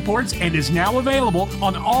Moore Imports and is now available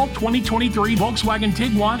on all 2023 Volkswagen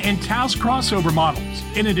Tiguan and Taos crossover models.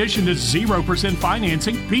 In addition to 0%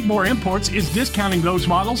 financing, Pete Moore Imports is discounting those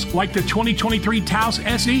models like the 2023 Taos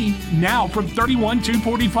SE now from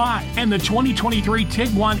 $31,245 and the 2023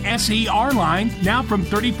 Tiguan SE R-Line now from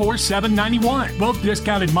 $34,791. Both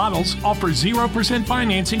discounted models offer 0%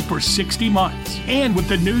 financing for 60 months. And with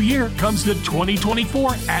the new year comes the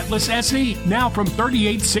 2024 Atlas SE, now from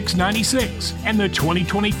 $38,696, and the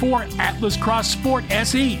 2024 Atlas Cross Sport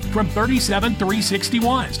SE from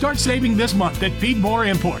 $37,361. Start saving this month at Pete Moore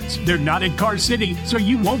Imports. They're not in Car City, so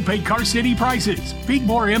you won't pay Car City prices. Pete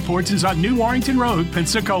Moore Imports is on New Warrington Road,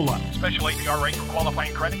 Pensacola. Special APR rate for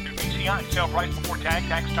qualifying credit through PCI. Sale price before tag,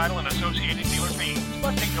 tax, title, and associated dealer fees.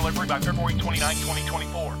 Must take delivery by February 29,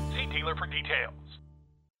 2024. See dealer for details.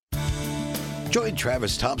 Join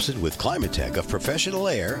Travis Thompson with Climatech of Professional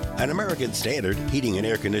Air, an American Standard heating and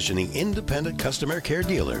air conditioning independent customer care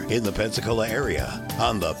dealer in the Pensacola area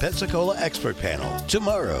on the Pensacola Expert Panel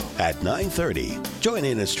tomorrow at 9:30. Join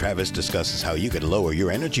in as Travis discusses how you can lower your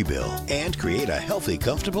energy bill and create a healthy,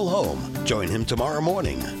 comfortable home. Join him tomorrow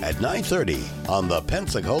morning at 9:30 on the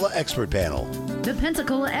Pensacola Expert Panel. The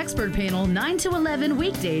Pensacola Expert Panel, 9 to 11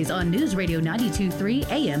 weekdays on News Radio 92.3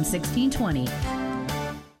 AM 1620.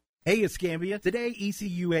 Hey, it's Gambia. Today,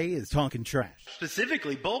 ECUA is talking trash,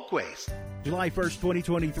 specifically bulk waste. July 1st,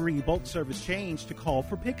 2023, bulk service changed to call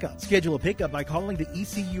for pickup. Schedule a pickup by calling the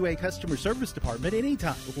ECUA Customer Service Department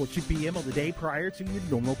anytime before 2 p.m. on the day prior to your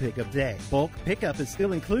normal pickup day. Bulk pickup is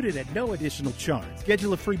still included at no additional charge.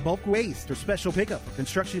 Schedule a free bulk waste or special pickup for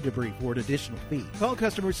construction debris for an additional fee. Call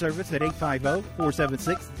customer service at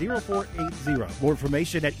 850-476-0480. More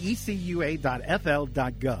information at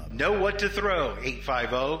ecua.fl.gov. Know what to throw,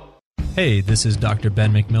 850. Hey, this is Dr.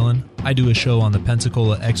 Ben McMillan. I do a show on the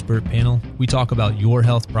Pensacola Expert Panel. We talk about your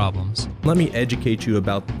health problems. Let me educate you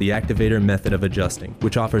about the Activator method of adjusting,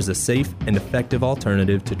 which offers a safe and effective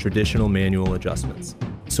alternative to traditional manual adjustments.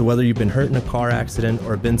 So whether you've been hurt in a car accident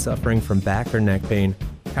or been suffering from back or neck pain,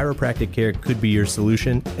 chiropractic care could be your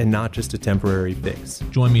solution and not just a temporary fix.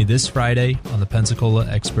 Join me this Friday on the Pensacola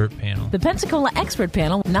Expert Panel. The Pensacola Expert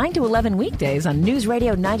Panel, 9 to 11 weekdays on News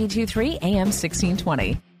Radio 92.3 AM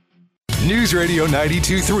 1620. News Radio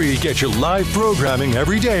 92.3 gets your live programming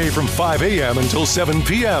every day from 5 a.m. until 7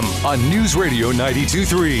 p.m. on News Radio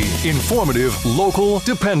 92.3. Informative, local,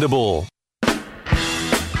 dependable. My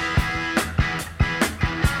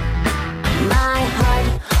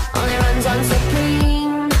heart only runs on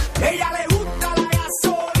Supreme. Ella le gusta la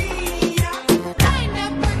gasolina. I end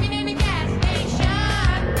up working in a gas station.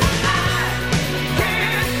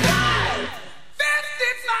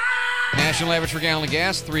 National average for gallon of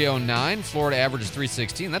gas, 309. Florida average is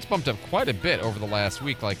 316. That's bumped up quite a bit over the last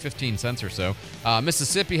week, like 15 cents or so.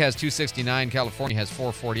 Mississippi has 269. California has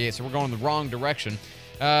 448. So we're going the wrong direction.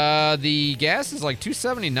 The gas is like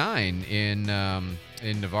 279 in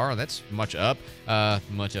Navarro. That's much up.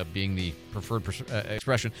 Much up being the preferred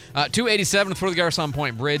expression. 287 for the Garcon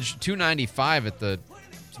Point Bridge. 295 at the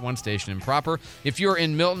one station improper. If you're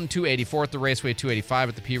in Milton, 284 at the Raceway, 285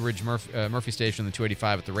 at the Pea Ridge Murphy Station, the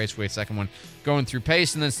 285 at the Raceway, second one going through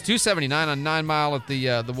Pace, and then it's 279 on 9 Mile at the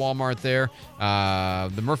Walmart there.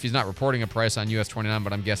 The Murphy's not reporting a price on US 29,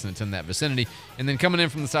 but I'm guessing it's in that vicinity. And then coming in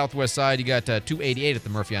from the southwest side, you got 288 at the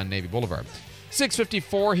Murphy on Navy Boulevard.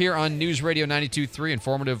 6:54 here on News Radio 92.3,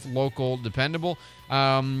 informative, local, dependable.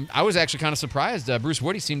 I was actually kind of surprised. Bruce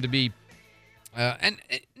Woody seemed to be, and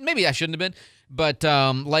maybe I shouldn't have been, but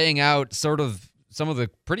laying out sort of some of the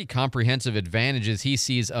pretty comprehensive advantages he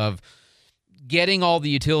sees of getting all the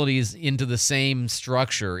utilities into the same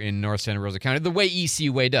structure in North Santa Rosa County, the way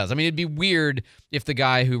ECUA does. I mean, it'd be weird if the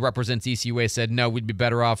guy who represents ECUA said, no, we'd be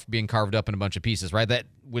better off being carved up in a bunch of pieces, right? That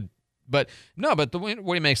would But the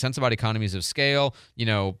way it makes sense about economies of scale,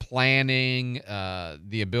 planning,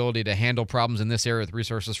 the ability to handle problems in this area with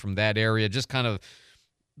resources from that area, just kind of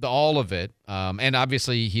all of it. And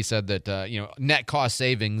obviously he said that, net cost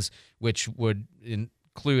savings, which would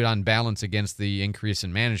include on balance against the increase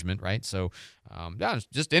in management, right? So, it's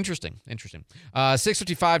just interesting.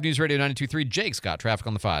 6:55 News Radio 92.3. Jake's got traffic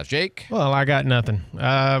on the 5s. Jake? Well, I got nothing.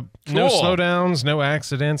 No slowdowns, no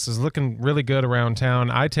accidents. Is looking really good around town.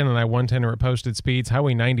 I-10 and I-110 are at posted speeds.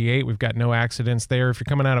 Highway 98, we've got no accidents there. If you're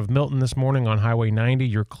coming out of Milton this morning on Highway 90,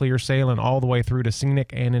 you're clear sailing all the way through to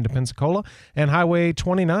Scenic and into Pensacola. And Highway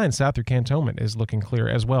 29 south through Cantonment is looking clear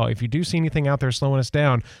as well. If you do see anything out there slowing us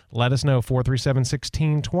down, let us know.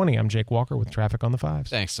 437-1620. I'm Jake Walker with traffic on the 5s.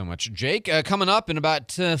 Thanks so much, Jake. Coming up in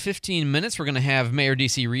about 15 minutes, we're going to have Mayor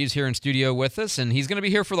D.C. Reeves here in studio with us, and he's going to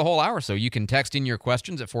be here for the whole hour, so you can text in your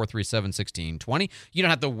questions at 437-1620. You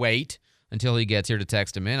don't have to wait until he gets here to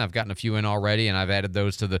text him in. I've gotten a few in already, and I've added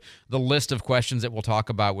those to the list of questions that we'll talk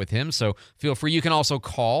about with him, so feel free. You can also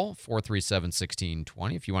call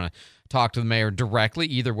 437-1620 if you want to talk to the mayor directly.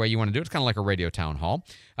 Either way you want to do it. It's kind of like a radio town hall.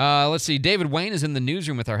 Let's see. David Wayne is in the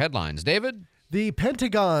newsroom with our headlines. David? The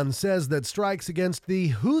Pentagon says that strikes against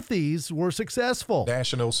the Houthis were successful.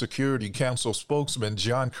 National Security Council spokesman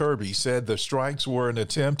John Kirby said the strikes were an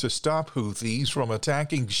attempt to stop Houthis from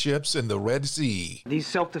attacking ships in the Red Sea. These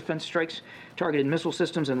self-defense strikes targeted missile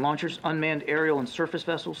systems and launchers, unmanned aerial and surface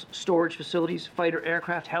vessels, storage facilities, fighter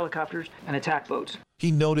aircraft, helicopters, and attack boats.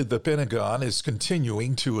 He noted the Pentagon is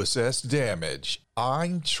continuing to assess damage.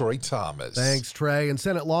 I'm Troy Thomas. Thanks, Trey. And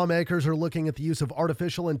Senate lawmakers are looking at the use of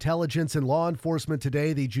artificial intelligence in law enforcement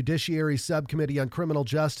today. The Judiciary Subcommittee on Criminal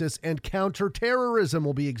Justice and Counterterrorism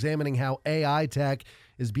will be examining how AI tech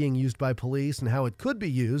is being used by police and how it could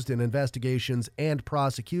be used in investigations and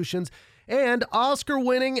prosecutions. And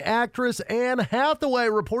Oscar-winning actress Anne Hathaway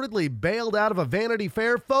reportedly bailed out of a Vanity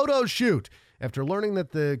Fair photo shoot after learning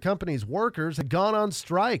that the company's workers had gone on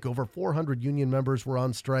strike. Over 400 union members were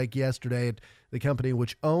on strike yesterday at the company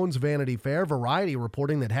which owns Vanity Fair. Variety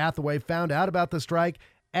reporting that Hathaway found out about the strike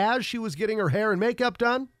as she was getting her hair and makeup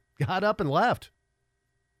done, got up and left.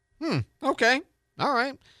 Okay. All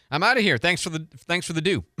right. I'm out of here. Thanks for the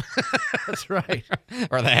due. That's right.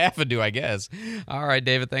 Or the half a due, I guess. All right,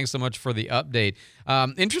 David, thanks so much for the update.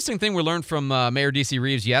 Interesting thing we learned from Mayor D.C.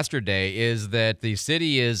 Reeves yesterday is that the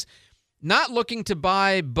city is not looking to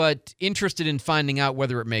buy, but interested in finding out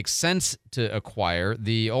whether it makes sense to acquire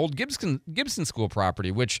the old Gibson School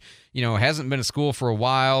property, which, hasn't been a school for a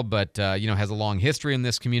while, but, has a long history in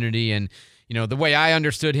this community. And, the way I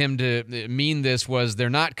understood him to mean this was they're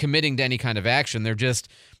not committing to any kind of action. They're just,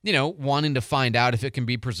 wanting to find out if it can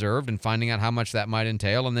be preserved and finding out how much that might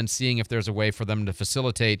entail, and then seeing if there's a way for them to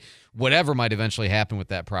facilitate whatever might eventually happen with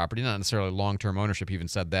that property. Not necessarily long-term ownership, even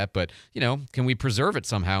said that, but, can we preserve it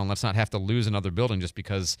somehow and let's not have to lose another building just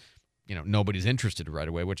because, nobody's interested right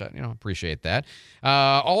away, which I, appreciate that.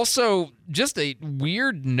 Also, just a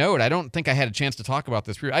weird note. I don't think I had a chance to talk about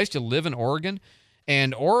this. I used to live in Oregon.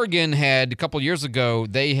 And Oregon had, a couple years ago,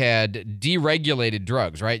 they had deregulated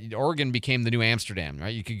drugs, right? Oregon became the new Amsterdam,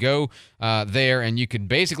 right? You could go there and you could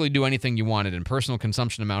basically do anything you wanted, and personal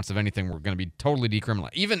consumption amounts of anything were going to be totally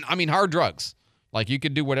decriminalized. Even, hard drugs. Like, you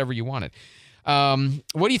could do whatever you wanted.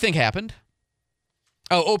 What do you think happened?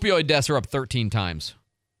 Oh, opioid deaths are up 13 times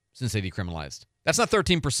since they decriminalized. That's not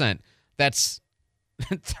 13%. That's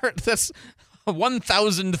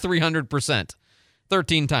 1,300%.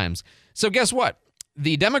 13 times. So guess what?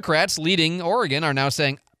 The Democrats leading Oregon are now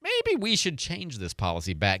saying, maybe we should change this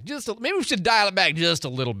policy back. Maybe we should dial it back just a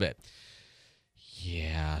little bit.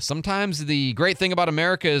 Yeah, sometimes the great thing about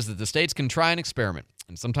America is that the states can try and experiment.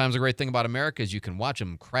 And sometimes the great thing about America is you can watch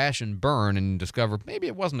them crash and burn and discover maybe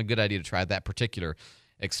it wasn't a good idea to try that particular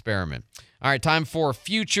experiment. All right, time for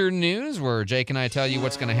future news, where Jake and I tell you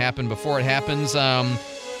what's going to happen before it happens.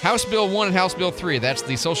 House Bill 1 and House Bill 3, that's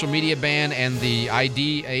the social media ban and the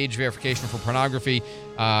ID age verification for pornography.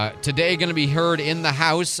 Today going to be heard in the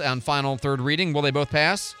House on final third reading. Will they both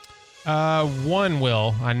pass? One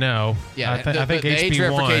will, I know. Yeah, I think the HB1. age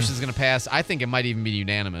verification is going to pass. I think it might even be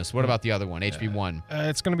unanimous. What about the other one, HB1?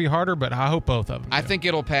 It's going to be harder, but I hope both of them. I think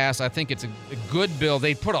it'll pass. I think it's a good bill.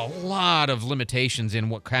 They put a lot of limitations in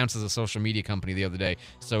what counts as a social media company the other day,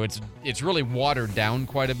 so it's really watered down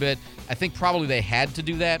quite a bit. I think probably they had to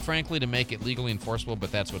do that, frankly, to make it legally enforceable,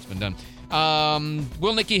 but that's what's been done.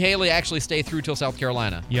 Will Nikki Haley actually stay through till South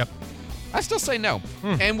Carolina? Yep. I still say no.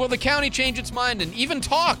 And will the county change its mind and even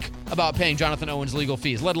talk about paying Jonathan Owens legal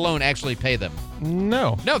fees, let alone actually pay them?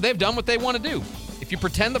 No. No, they've done what they want to do. If you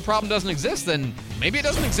pretend the problem doesn't exist, then maybe it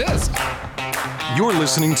doesn't exist. You're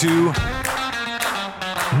listening to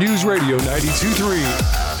News Radio 92.3,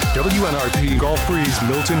 WNRP Gulf Breeze,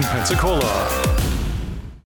 Milton, Pensacola.